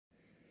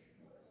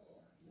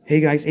Hey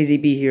guys,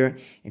 AZB here,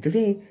 and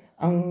today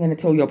I'm gonna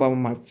tell you about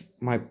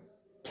my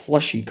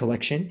plushie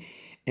collection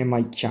and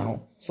my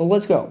channel. So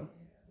let's go.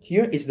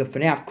 Here is the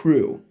FNAF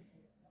crew.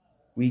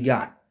 We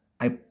got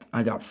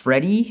I got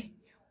Freddy,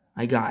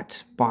 I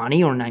got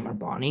Bonnie or Nightmare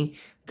Bonnie,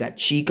 got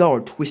Chica or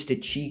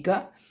Twisted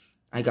Chica,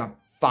 I got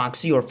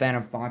Foxy or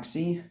Phantom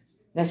Foxy.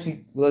 Next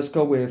let's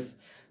go with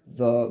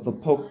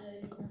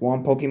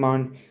one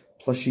Pokemon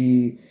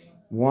plushie,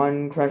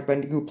 one Crash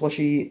Bandicoot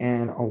plushie,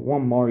 and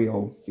one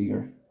Mario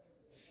figure.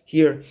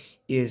 Here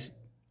is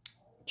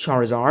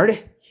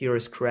Charizard, here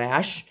is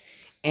Crash,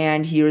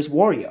 and here is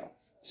Wario.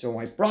 So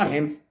I brought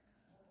him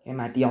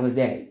at the other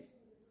day.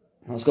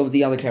 Now let's go with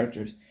the other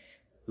characters.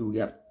 We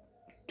got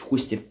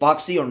Twisted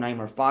Foxy or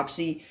Nightmare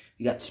Foxy.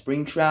 We got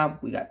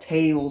Springtrap. We got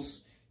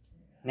Tails.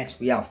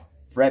 Next we have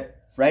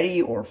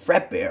Freddy or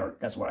Fredbear.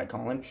 That's what I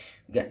call him.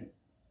 We got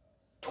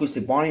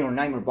Twisted Bonnie or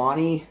Nightmare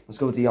Bonnie. Let's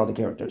go with the other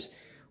characters.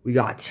 We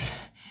got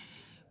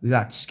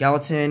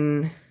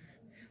Skeleton,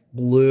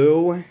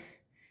 Blue,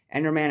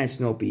 Enderman, and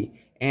Snoopy.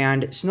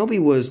 And Snoopy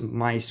was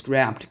my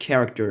scrapped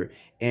character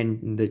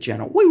in the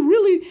channel. Wait,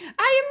 really?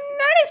 I am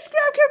not a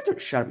scrapped character.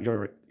 Shut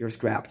up, you're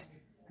scrapped.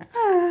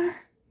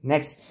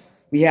 Next,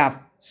 we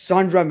have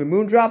Sundrop and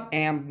Moondrop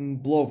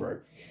and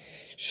Blover.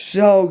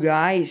 So,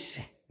 guys,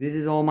 this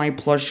is all my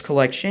plush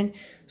collection.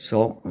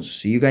 So, I'll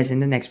see you guys in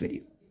the next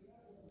video.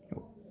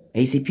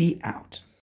 ACP out.